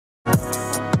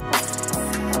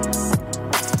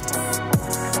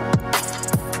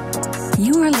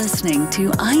You're listening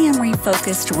to I Am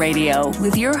Refocused Radio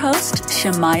with your host,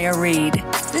 Shamaya Reed.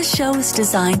 This show is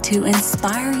designed to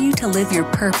inspire you to live your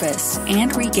purpose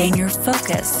and regain your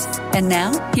focus. And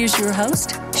now, here's your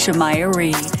host, Shamaya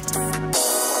Reed.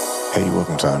 Hey,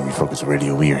 welcome to I Am Refocused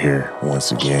Radio. We are here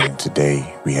once again.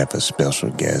 Today, we have a special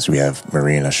guest. We have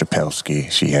Marina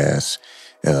Shepelsky. She has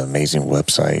an amazing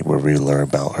website where we learn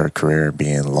about her career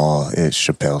being law. It's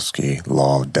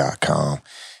ShepelskyLaw.com.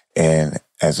 And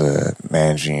as a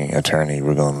managing attorney,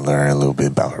 we're going to learn a little bit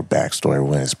about her backstory,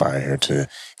 what inspired her to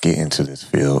get into this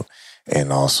field.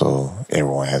 And also,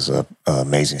 everyone has an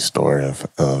amazing story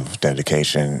of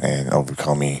dedication and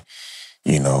overcoming,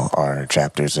 our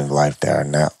chapters in life that are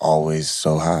not always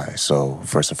so high. So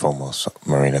first and foremost,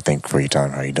 Marina, thank you for your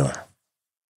time. How are you doing?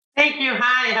 Thank you.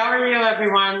 Hi, how are you,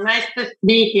 everyone? Nice to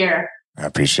be here. I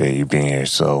appreciate you being here.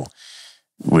 So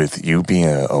with you being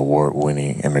an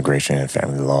award-winning immigration and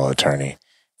family law attorney,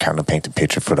 kind of paint the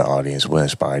picture for the audience. What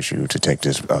inspires you to take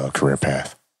this career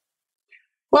path?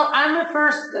 Well, I'm a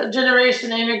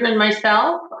first-generation immigrant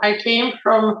myself. I came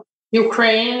from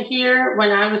Ukraine here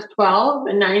when I was 12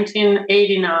 in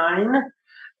 1989.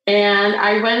 And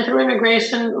I went through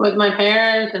immigration with my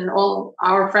parents and all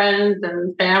our friends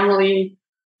and family,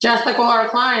 just like all our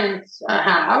clients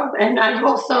have. And I've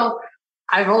also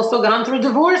gone through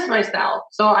divorce myself.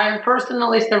 So I've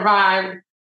personally survived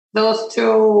those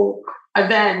two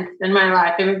events in my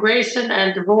life, immigration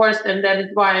and divorce. And that is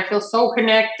why I feel so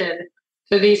connected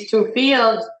to these two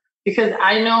fields, because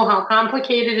I know how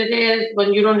complicated it is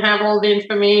when you don't have all the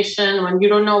information, when you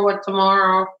don't know what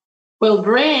tomorrow will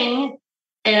bring.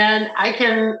 And I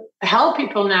can help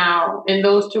people now in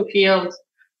those two fields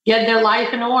get their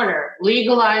life in order,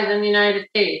 legalize in the United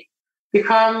States,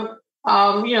 become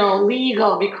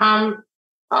legal, become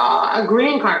a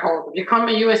green card holder, become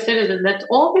a U.S. citizen. That's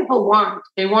all people want.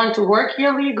 They want to work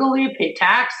here legally, pay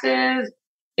taxes.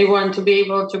 They want to be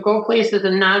able to go places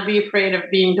and not be afraid of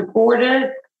being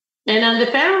deported. And on the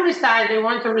family side, they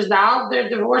want to resolve their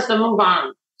divorce and move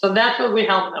on. So that's what we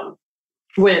help them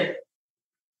with.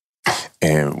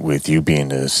 And with you being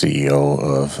the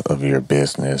CEO of your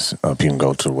business, you can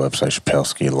go to the website,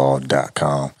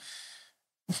 ShepelskyLaw.com.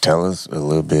 Tell us a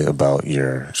little bit about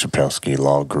your Shepelsky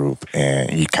Law Group.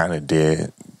 And you kind of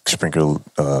did sprinkle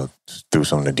through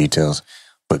some of the details,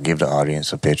 but give the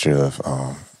audience a picture of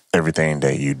everything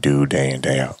that you do day in,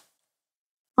 day out.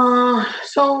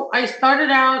 So I started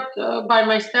out by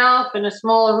myself in a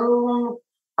small room.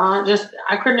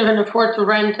 I couldn't even afford to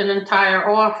rent an entire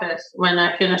office when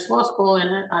I finished law school,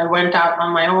 and I went out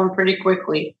on my own pretty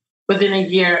quickly within a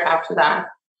year after that.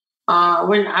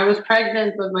 When I was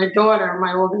pregnant with my daughter,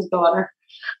 my oldest daughter.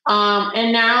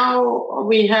 And now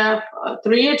we have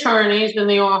 3 attorneys in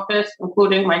the office,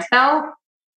 including myself.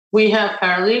 We have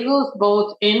paralegals,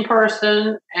 both in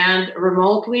person and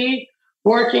remotely,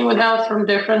 working with us from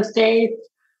different states.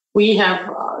 We have,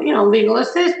 legal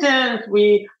assistants.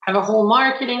 We have a whole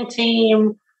marketing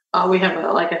team. We have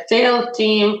a sales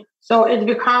team. So it's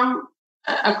become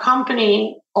a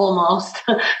company almost.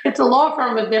 It's a law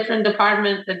firm with different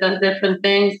departments that does different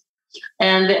things.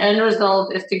 And the end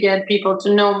result is to get people to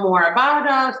know more about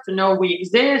us, to know we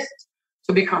exist,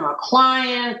 to become a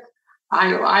client.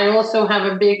 I also have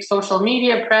a big social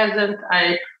media presence.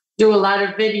 I do a lot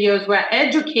of videos where I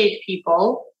educate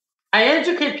people. I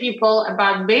educate people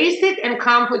about basic and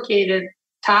complicated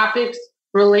topics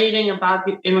relating about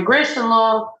the immigration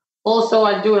law. Also,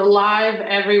 I do a live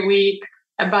every week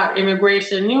about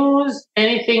immigration news,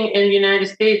 anything in the United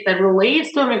States that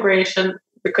relates to immigration,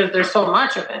 because there's so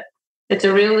much of it. It's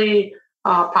a really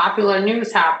popular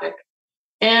news topic.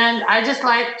 And I just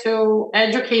like to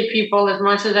educate people as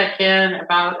much as I can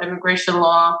about immigration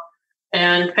law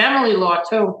and family law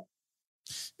too.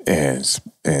 And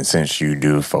since you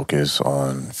do focus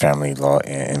on family law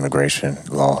and immigration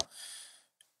law,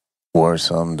 what are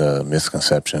some of the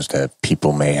misconceptions that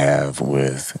people may have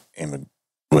with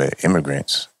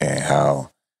immigrants and how,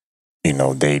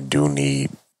 they do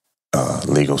need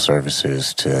legal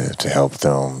services to help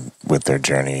them with their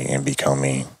journey and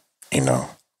becoming,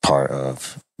 part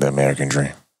of the American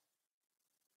dream?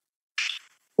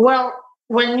 Well,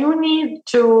 when you need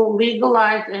to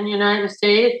legalize in the United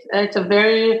States, it's a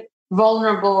very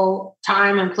vulnerable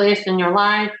time and place in your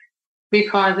life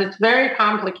because it's very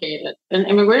complicated. And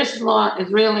immigration law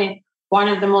is really one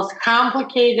of the most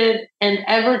complicated and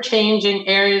ever-changing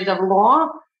areas of law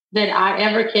that I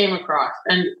ever came across.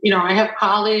 And, I have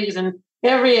colleagues in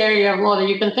every area of law that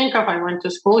you can think of. I went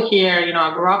to school here,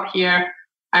 I grew up here.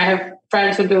 I have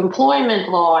friends who do employment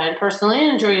law and personal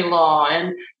injury law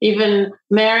and even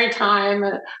maritime,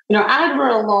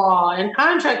 admiral law and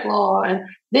contract law. And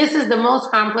this is the most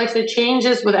complex. It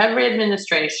changes with every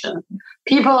administration.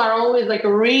 People are always like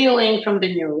reeling from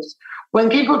the news. When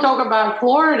people talk about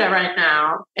Florida right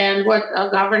now and what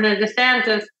Governor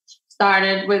DeSantis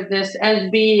started with this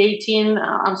SB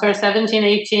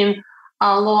 1718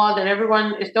 law that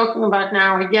everyone is talking about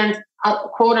now against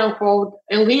quote unquote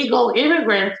illegal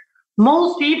immigrants,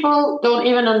 most people don't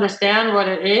even understand what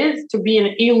it is to be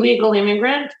an illegal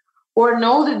immigrant or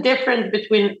know the difference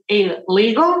between a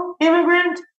legal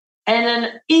immigrant and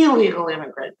an illegal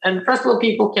immigrant. And first of all,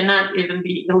 people cannot even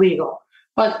be illegal.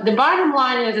 But the bottom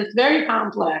line is it's very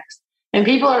complex and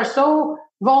people are so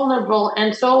vulnerable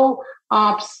and so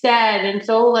upset and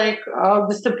so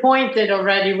disappointed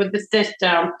already with the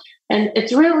system. And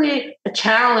it's really a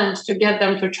challenge to get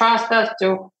them to trust us,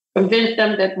 to convince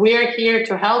them that we're here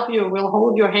to help you. We'll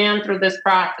hold your hand through this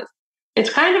process. It's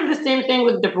kind of the same thing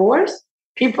with divorce.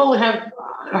 People have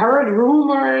heard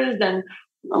rumors and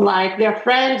their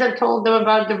friends have told them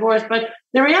about divorce. But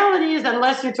the reality is,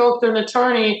 unless you talk to an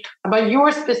attorney about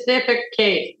your specific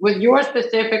case with your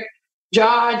specific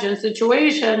judge and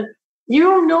situation, you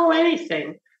don't know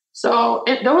anything. So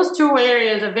those two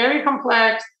areas are very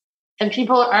complex. And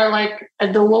people are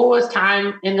at the lowest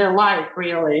time in their life,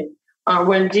 really,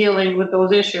 when dealing with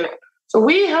those issues. So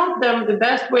we help them the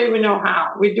best way we know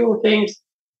how. We do things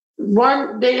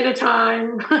one day at a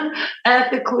time,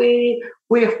 ethically.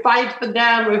 We fight for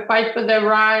them. We fight for their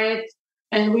rights.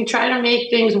 And we try to make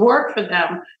things work for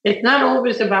them. It's not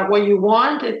always about what you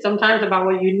want. It's sometimes about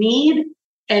what you need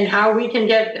and how we can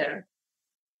get there.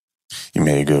 You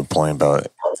made a good point about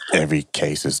every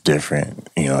case is different.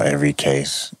 Every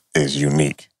case is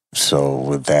unique. So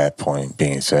with that point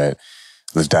being said,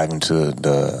 let's dive into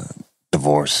the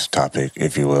divorce topic,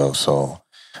 if you will. So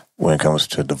when it comes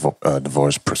to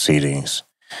divorce proceedings,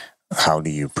 how do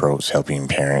you approach helping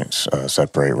parents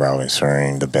separate while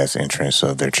ensuring the best interests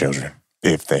of their children,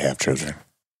 if they have children?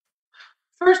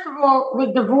 First of all,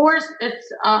 with divorce, it's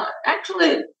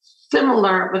actually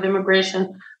similar with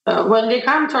immigration. When they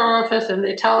come to our office and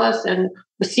they tell us, and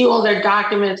we see all their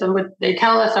documents, and what they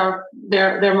tell us are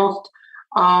their most,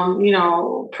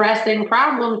 pressing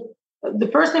problems, the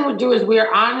first thing we do is we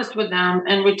are honest with them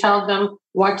and we tell them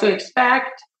what to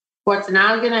expect, what's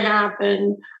not going to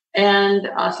happen, and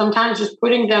sometimes just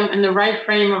putting them in the right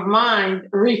frame of mind,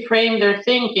 reframe their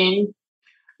thinking.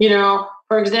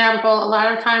 For example, a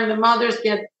lot of times the mothers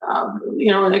get,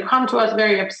 they come to us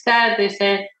very upset. They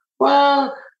say,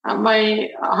 well, my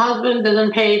husband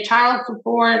doesn't pay child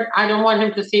support. I don't want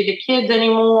him to see the kids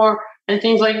anymore and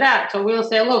things like that. So we'll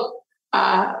say, look,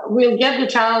 we'll get the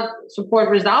child support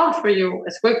resolved for you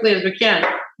as quickly as we can.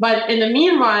 But in the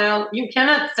meanwhile, you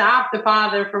cannot stop the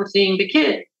father from seeing the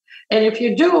kid. And if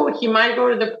you do, he might go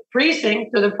to the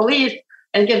precinct, to the police,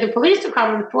 and get the police to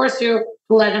come and force you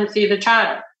to let him see the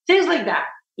child. Things like that,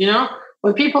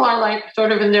 when people are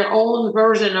sort of in their own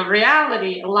version of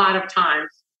reality a lot of times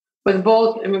with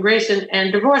both immigration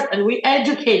and divorce, and we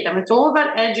educate them. It's all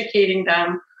about educating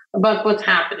them about what's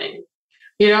happening,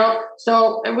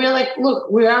 So we're look,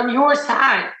 we're on your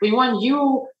side. We want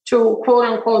you to quote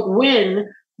unquote win,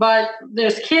 but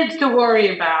there's kids to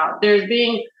worry about. There's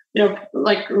being,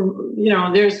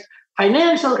 there's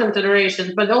financial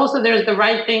considerations, but also there's the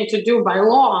right thing to do by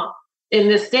law in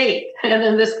this state and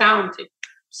in this county.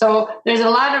 So there's a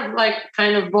lot of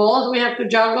kind of balls we have to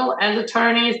juggle as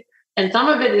attorneys. And some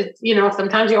of it is,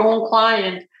 sometimes your own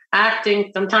client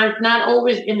acting, sometimes not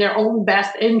always in their own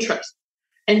best interest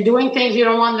and doing things you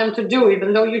don't want them to do,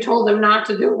 even though you told them not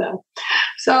to do them.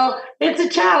 So it's a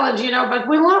challenge, but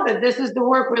we love it. This is the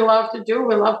work we love to do.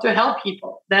 We love to help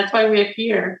people. That's why we're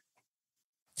here.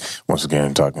 Once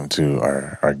again, talking to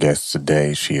our guest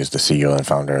today. She is the CEO and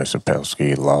founder of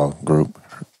Shepelsky Law Group,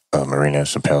 Marina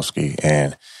Shepelsky.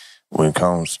 And when it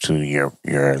comes to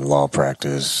your law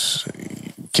practice,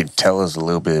 can you tell us a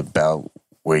little bit about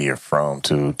where you're from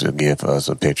to give us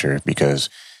a picture? Because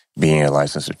being a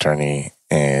licensed attorney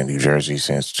in New Jersey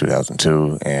since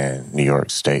 2002 and New York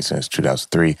State since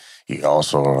 2003, you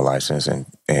also are licensed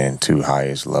in two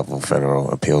highest level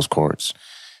federal appeals courts.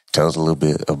 Tell us a little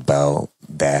bit about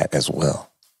that as well.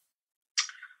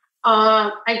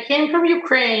 I came from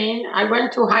Ukraine. I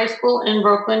went to high school in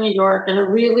Brooklyn, New York, in a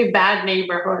really bad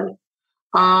neighborhood.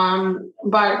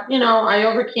 But, I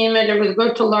overcame it. It was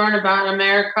good to learn about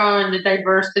America and the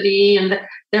diversity and the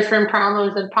different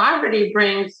problems that poverty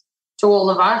brings to all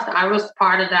of us. I was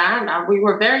part of that. We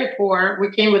were very poor. We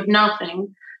came with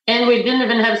nothing. And we didn't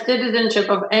even have citizenship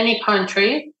of any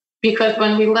country because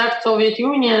when we left Soviet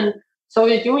Union,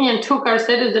 Soviet Union took our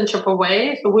citizenship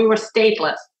away, so we were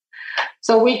stateless.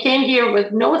 So we came here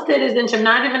with no citizenship,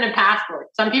 not even a passport.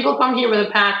 Some people come here with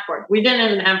a passport. We didn't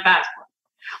even have passport.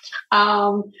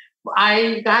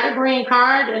 I got a green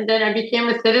card, and then I became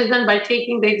a citizen by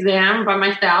taking the exam by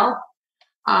myself.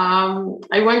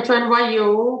 I went to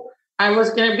NYU. I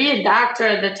was going to be a doctor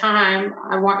at the time.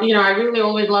 I really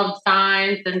always loved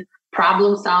science and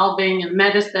problem solving and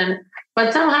medicine.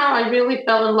 But somehow I really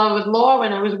fell in love with law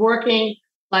when I was working,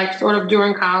 like sort of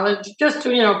during college, just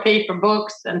to, pay for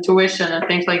books and tuition and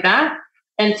things like that.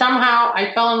 And somehow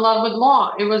I fell in love with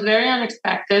law. It was very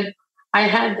unexpected. I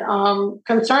had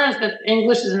concerns that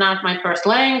English is not my first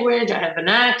language. I have an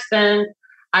accent.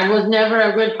 I was never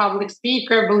a good public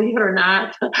speaker, believe it or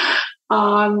not.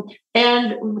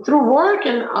 And through work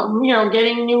and,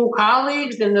 getting new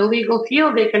colleagues in the legal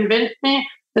field, they convinced me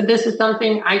that this is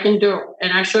something I can do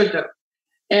and I should do.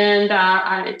 And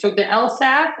I took the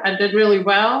LSAT. I did really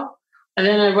well. And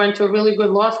then I went to a really good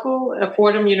law school at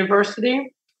Fordham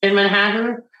University in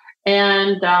Manhattan.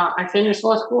 And I finished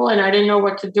law school, and I didn't know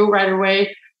what to do right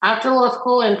away after law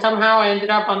school. And somehow I ended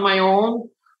up on my own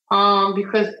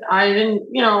because I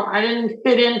didn't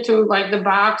fit into like the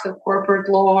box of corporate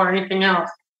law or anything else.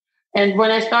 And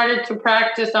when I started to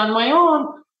practice on my own,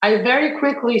 I very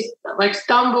quickly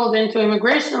stumbled into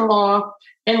immigration law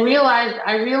and realized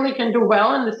I really can do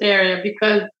well in this area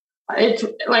because it's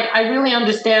like I really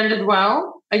understand it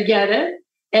well. I get it.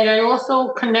 And I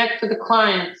also connect to the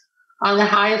clients on the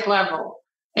highest level.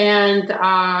 And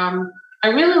I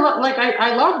really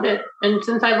I loved it. And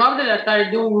since I loved it, I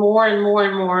started doing more and more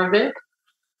and more of it.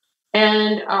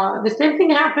 And the same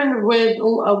thing happened with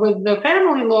the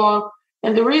family law.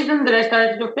 And the reason that I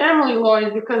started to do family law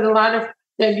is because a lot of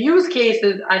the abuse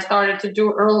cases I started to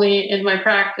do early in my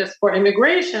practice for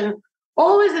immigration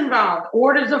always involved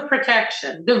orders of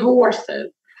protection,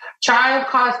 divorces, child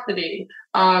custody,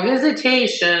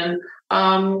 visitation,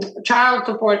 child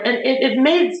support. And it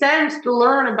made sense to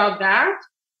learn about that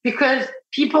because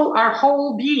people are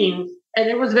whole beings. And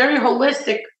it was very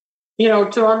holistic,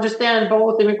 to understand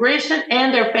both immigration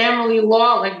and their family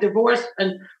law, like divorce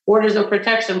and orders of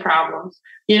protection problems,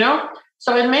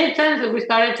 So it made sense that we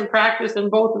started to practice in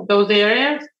both of those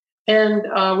areas. And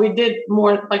we did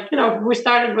more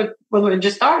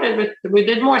we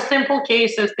did more simple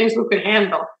cases, things we could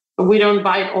handle. But we don't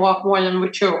bite off more than we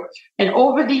chew. And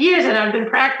over the years, and I've been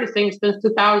practicing since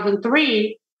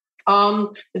 2003,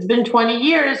 it's been 20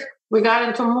 years, we got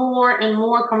into more and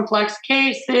more complex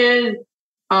cases.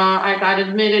 I got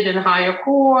admitted in higher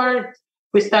courts.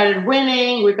 We started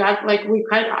winning.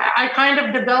 I kind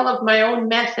of developed my own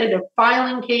method of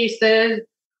filing cases,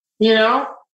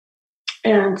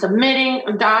 and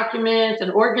submitting documents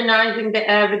and organizing the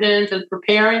evidence and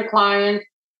preparing clients.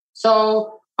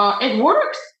 So it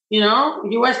works,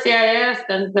 USCIS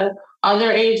and the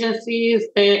other agencies,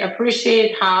 they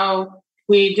appreciate how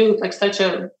we do such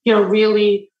a,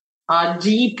 really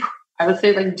deep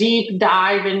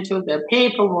dive into the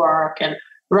paperwork and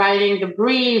writing the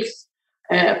briefs,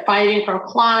 fighting for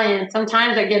clients.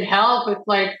 Sometimes I get help if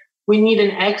we need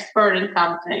an expert in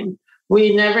something.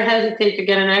 We never hesitate to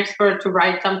get an expert to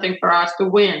write something for us to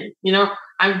win.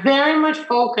 I'm very much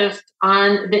focused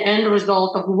on the end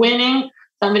result of winning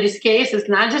somebody's case. It's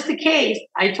not just a case.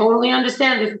 I totally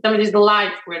understand this is somebody's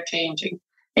life we're changing.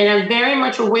 And I'm very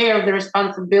much aware of the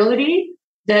responsibility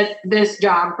that this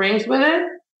job brings with it.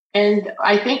 And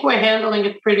I think we're handling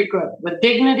it pretty good with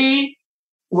dignity,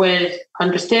 with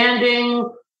understanding,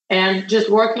 and just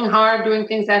working hard, doing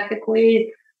things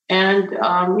ethically, and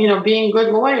being good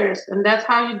lawyers. And that's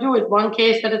how you do it, one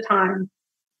case at a time.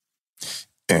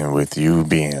 And with you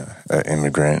being an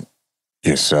immigrant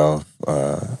yourself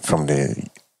from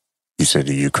you said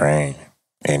the Ukraine,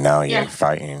 and now you're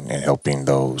fighting and helping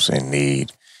those in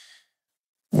need.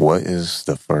 What is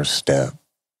the first step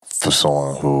for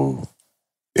someone who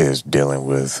is dealing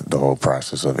with the whole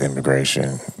process of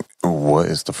immigration? What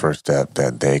is the first step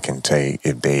that they can take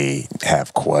if they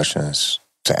have questions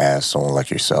to ask someone like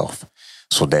yourself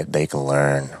so that they can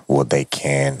learn what they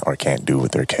can or can't do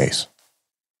with their case?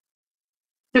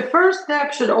 The first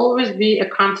step should always be a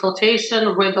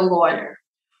consultation with a lawyer.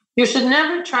 You should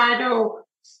never try to,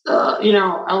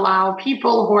 allow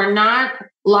people who are not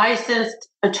licensed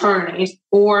attorneys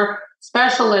or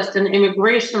specialists in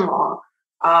immigration law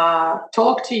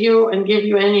talk to you and give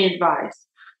you any advice.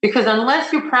 Because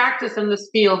unless you practice in this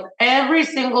field every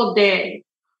single day,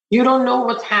 you don't know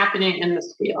what's happening in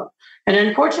this field. And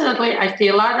unfortunately, I see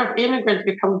a lot of immigrants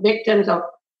become victims of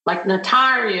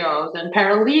notarios and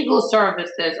paralegal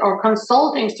services or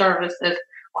consulting services,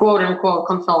 quote unquote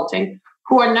consulting,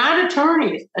 who are not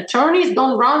attorneys. Attorneys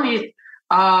don't run these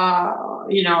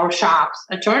shops.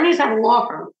 Attorneys have a law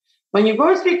firm. When you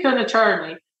go speak to an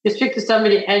attorney, you speak to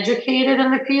somebody educated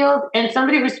in the field and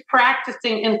somebody who's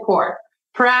practicing in court,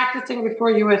 practicing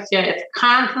before USCIS,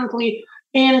 constantly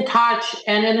in touch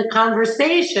and in a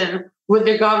conversation with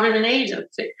the government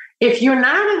agency. If you're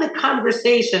not in the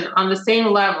conversation on the same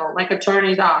level like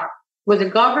attorneys are with a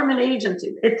government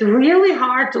agency, it's really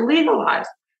hard to legalize.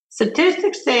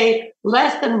 Statistics say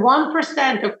less than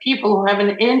 1% of people who have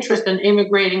an interest in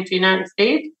immigrating to the United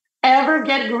States ever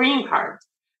get green cards.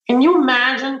 Can you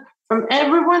imagine, from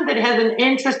everyone that has an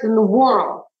interest in the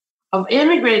world of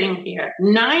immigrating here,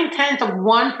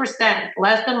 0.9%,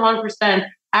 less than 1%,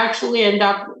 actually end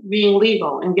up being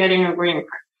legal and getting a green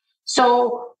card.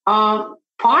 So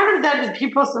part of that is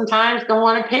people sometimes don't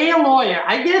want to pay a lawyer.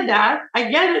 I get that.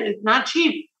 I get it. It's not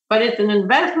cheap, but it's an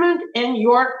investment in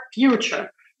your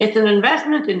future. It's an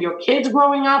investment in your kids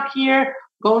growing up here,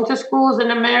 going to schools in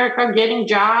America, getting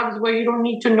jobs where you don't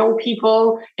need to know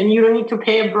people and you don't need to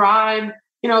pay a bribe.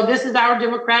 This is our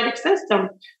democratic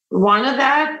system. One of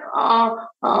the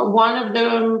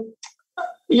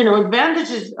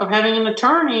advantages of having an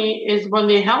attorney is when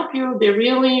they help you, they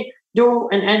really do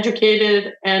an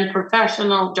educated and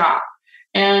professional job.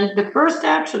 And the first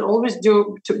step should always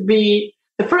be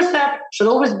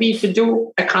to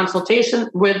do a consultation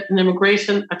with an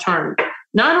immigration attorney.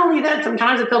 Not only that,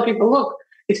 sometimes I tell people, look,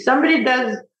 if somebody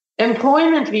does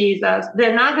employment visas,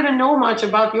 they're not going to know much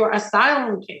about your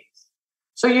asylum case.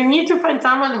 So you need to find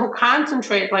someone who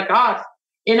concentrates like us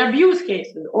in abuse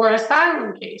cases or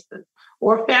asylum cases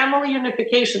or family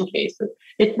unification cases.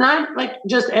 It's not like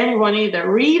just anyone either.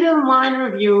 Read online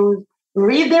reviews,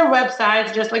 read their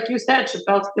websites, just like you said,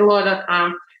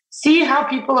 shepelskylaw.com. See how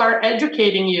people are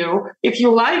educating you. If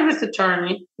you like this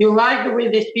attorney, you like the way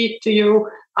they speak to you,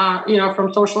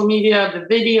 from social media, the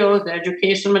videos, the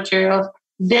education materials,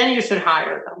 then you should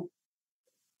hire them.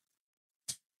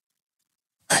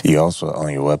 You also,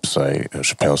 on your website,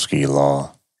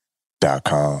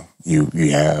 shepelskylaw.com, you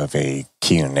have a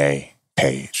Q&A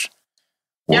page.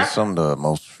 What's some of the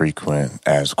most frequent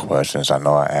asked questions? I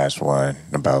know I asked one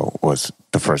about what's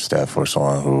the first step for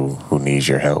someone who needs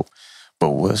your help.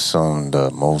 But what's some of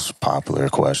the most popular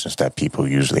questions that people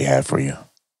usually have for you?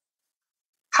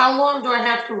 How long do I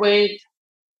have to wait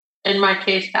in my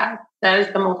case time? That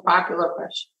is the most popular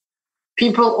question.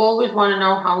 People always want to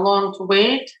know how long to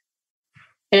wait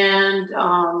and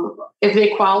if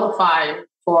they qualify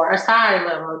for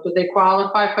asylum or do they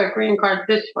qualify for a green card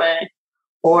this way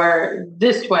or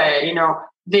this way.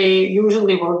 They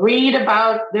usually will read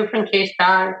about different case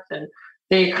types and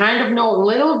they kind of know a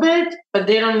little bit, but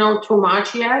they don't know too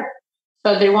much yet.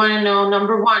 So they want to know,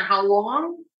 number one, how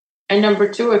long? And number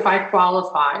two, if I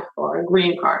qualify for a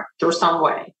green card through some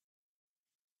way.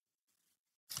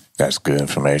 That's good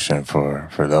information for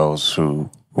those who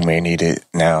may need it.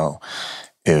 Now,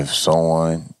 if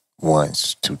someone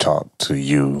wants to talk to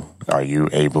you, are you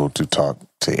able to talk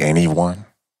to anyone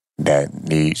that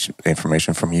needs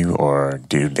information from you, or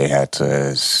do they have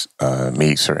to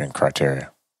meet certain criteria?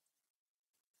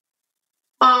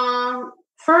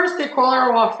 First, they call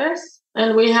our office,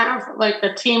 and we have like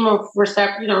a team of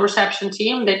reception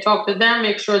team. They talk to them,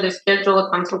 make sure they schedule a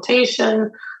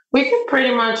consultation. We can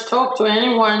pretty much talk to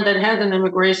anyone that has an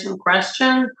immigration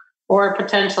question or a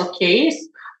potential case.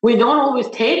 We don't always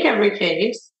take every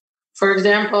case. For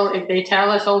example, if they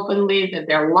tell us openly that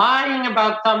they're lying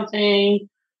about something,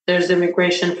 there's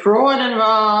immigration fraud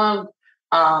involved,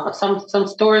 some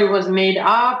story was made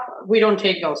up, we don't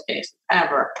take those cases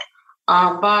ever.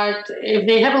 But if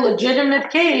they have a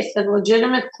legitimate case, a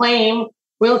legitimate claim,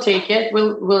 we'll take it.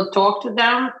 We'll talk to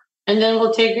them, and then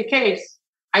we'll take the case.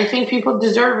 I think people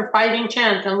deserve a fighting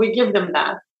chance, and we give them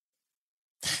that.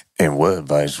 And what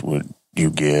advice would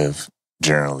you give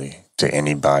generally to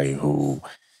anybody who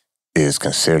is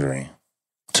considering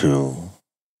to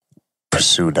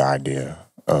pursue the idea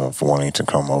of wanting to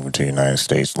come over to the United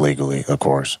States legally, of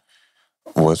course?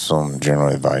 What's some general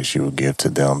advice you would give to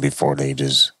them before they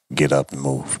just get up and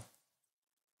move?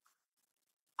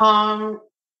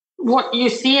 What you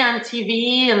see on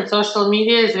TV and social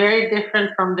media is very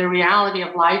different from the reality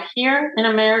of life here in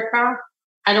America.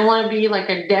 I don't want to be like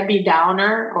a Debbie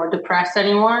Downer or depress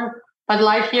anyone, but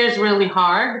life here is really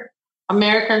hard.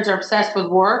 Americans are obsessed with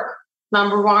work,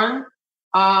 number one.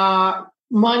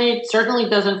 Money certainly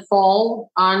doesn't fall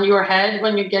on your head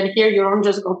when you get here. You don't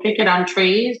just go pick it on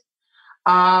trees.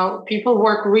 People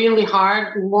work really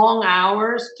hard, long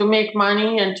hours to make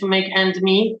money and to make ends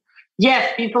meet.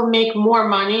 Yes, people make more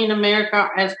money in America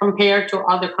as compared to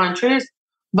other countries,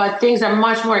 but things are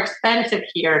much more expensive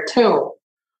here too.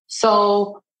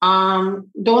 So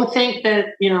Don't think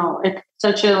that, it's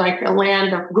such a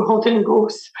land of golden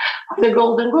goose, the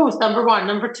golden goose, number one.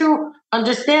 Number two,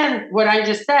 understand what I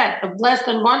just said. Of less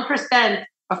than 1%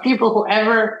 of people who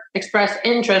ever express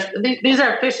interest, these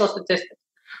are official statistics,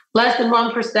 less than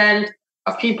 1%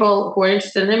 of people who are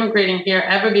interested in immigrating here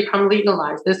ever become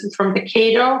legalized. This is from the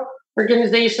Cato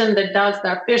organization that does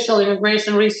the official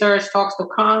immigration research, talks to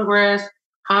Congress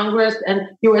and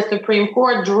U.S. Supreme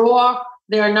Court, draw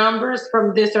their numbers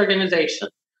from this organization.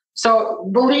 So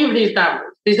believe these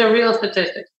numbers. These are real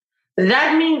statistics.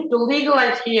 That means to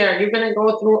legalize here, you're going to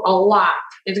go through a lot.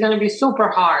 It's going to be super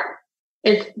hard.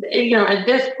 It's, at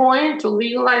this point, to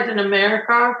legalize in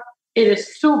America, it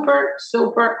is super,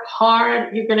 super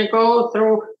hard. You're going to go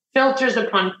through filters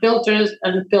upon filters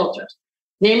and filters.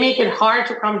 They make it hard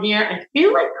to come here. I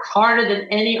feel like harder than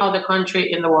any other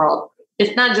country in the world.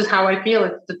 It's not just how I feel,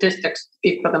 it's statistics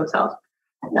speak for themselves.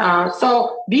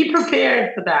 So be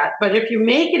prepared for that. But if you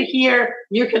make it here,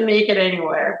 you can make it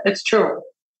anywhere. It's true.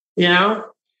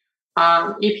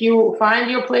 If you find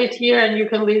your place here and you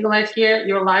can legalize here,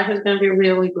 your life is going to be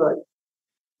really good.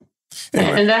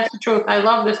 And that's the truth. I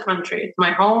love this country. It's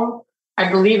my home. I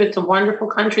believe it's a wonderful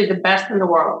country, the best in the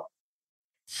world.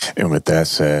 And with that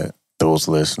said, those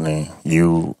listening,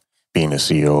 you being the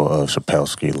CEO of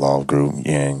Shepelsky Law Group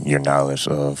and your knowledge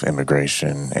of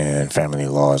immigration and family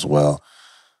law as well,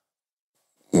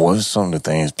 what are some of the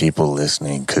things people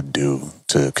listening could do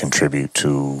to contribute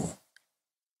to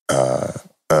a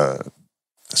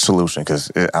solution? Because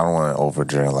I don't want to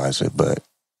overgeneralize it, but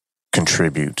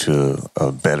contribute to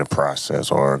a better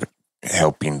process or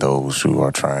helping those who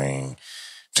are trying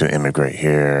to immigrate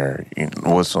here.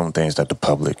 What's some things that the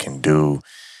public can do,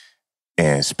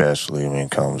 and especially when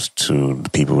it comes to the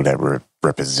people that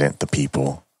represent the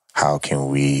people? How can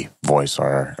we voice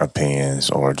our opinions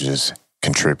or just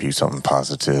contribute something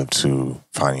positive to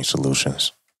finding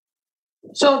solutions?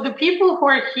 So the people who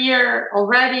are here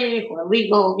already, who are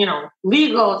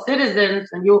legal citizens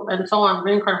and so on,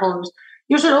 green card holders,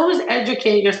 you should always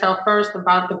educate yourself first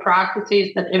about the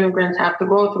processes that immigrants have to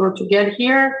go through to get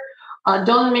here.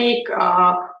 Don't make,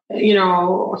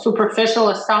 superficial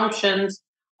assumptions.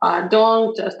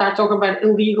 Don't start talking about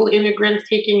illegal immigrants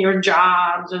taking your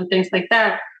jobs and things like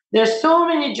that. There's so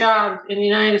many jobs in the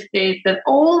United States that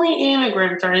only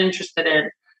immigrants are interested in,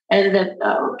 and that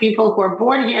people who are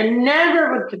born here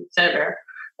never would consider.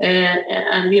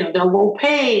 And they're low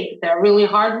paid, they're really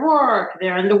hard work,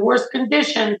 they're in the worst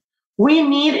condition. We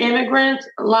need immigrants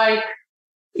like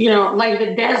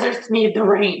the deserts need the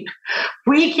rain.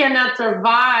 We cannot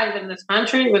survive in this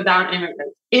country without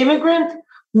immigrants. Immigrants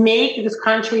make this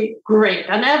country great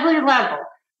on every level.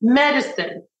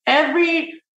 Medicine,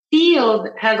 every field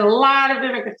has a lot of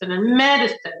immigrants in it.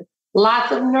 Medicine,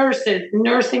 lots of nurses,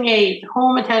 nursing aides,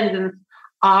 home attendants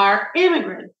are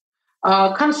immigrants.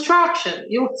 Construction,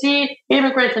 you'll see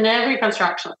immigrants in every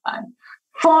construction site.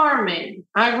 Farming,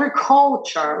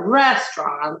 agriculture,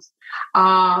 restaurants,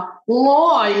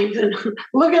 law, even.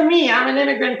 Look at me, I'm an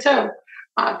immigrant too.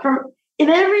 In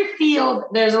every field,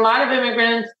 there's a lot of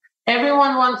immigrants.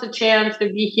 Everyone wants a chance to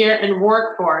be here and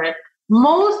work for it.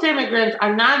 Most immigrants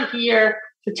are not here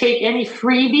to take any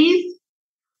freebies.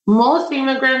 Most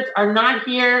immigrants are not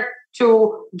here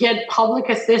to get public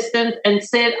assistance and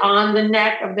sit on the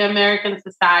neck of the American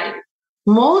society.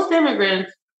 Most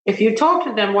immigrants, if you talk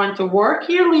to them, want to work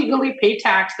here legally, pay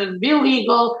taxes, be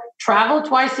legal, travel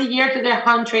twice a year to their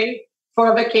country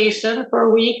for a vacation for a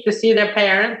week to see their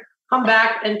parents, come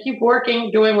back and keep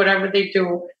working, doing whatever they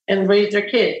do and raise their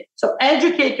kids. So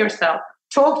educate yourself.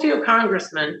 Talk to your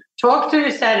congressman. Talk to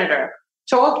your senator.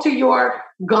 Talk to your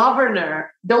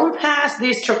governor. Don't pass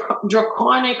these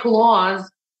draconic laws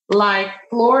like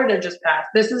Florida just passed.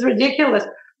 This is ridiculous.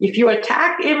 If you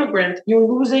attack immigrants, you're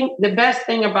losing the best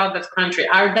thing about this country,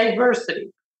 our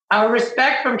diversity, our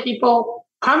respect from people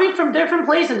coming from different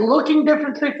places, looking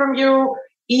differently from you,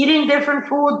 eating different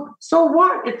food. So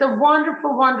what? It's a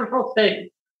wonderful, wonderful thing.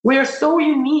 We are so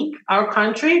unique, our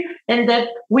country, and that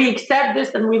we accept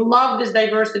this and we love this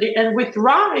diversity and we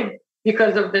thrive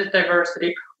because of this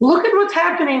diversity. Look at what's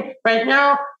happening right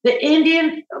now. The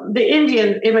Indian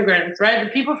immigrants, right?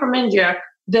 The people from India,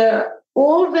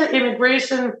 all the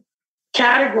immigration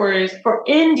categories for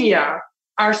India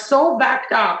are so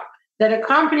backed up that a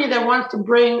company that wants to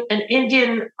bring an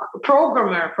Indian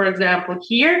programmer, for example,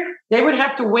 here, they would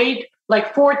have to wait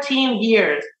like 14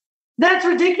 years. That's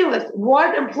ridiculous.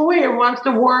 What employer wants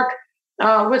to work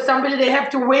with somebody they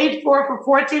have to wait for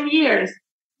 14 years?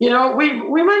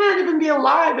 We might not even be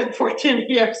alive in 14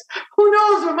 years. Who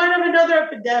knows? We might have another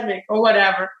epidemic or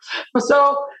whatever.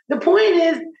 So the point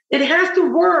is, it has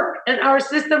to work, and our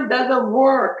system doesn't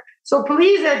work. So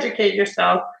please educate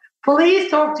yourself. Please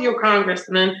talk to your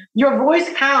congressman. Your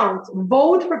voice counts.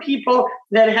 Vote for people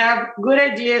that have good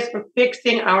ideas for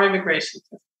fixing our immigration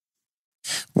system.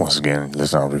 Once again,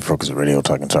 listen on Refocus Radio,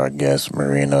 talking to our guest,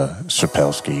 Marina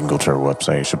Shepelsky. You can go to her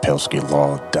website,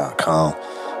 shepelskylaw.com.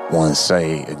 Want to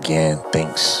say again,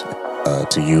 thanks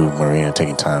to you, Marina,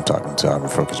 taking time talking to our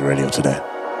Refocus Radio today.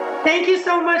 Thank you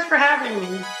so much for having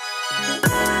me.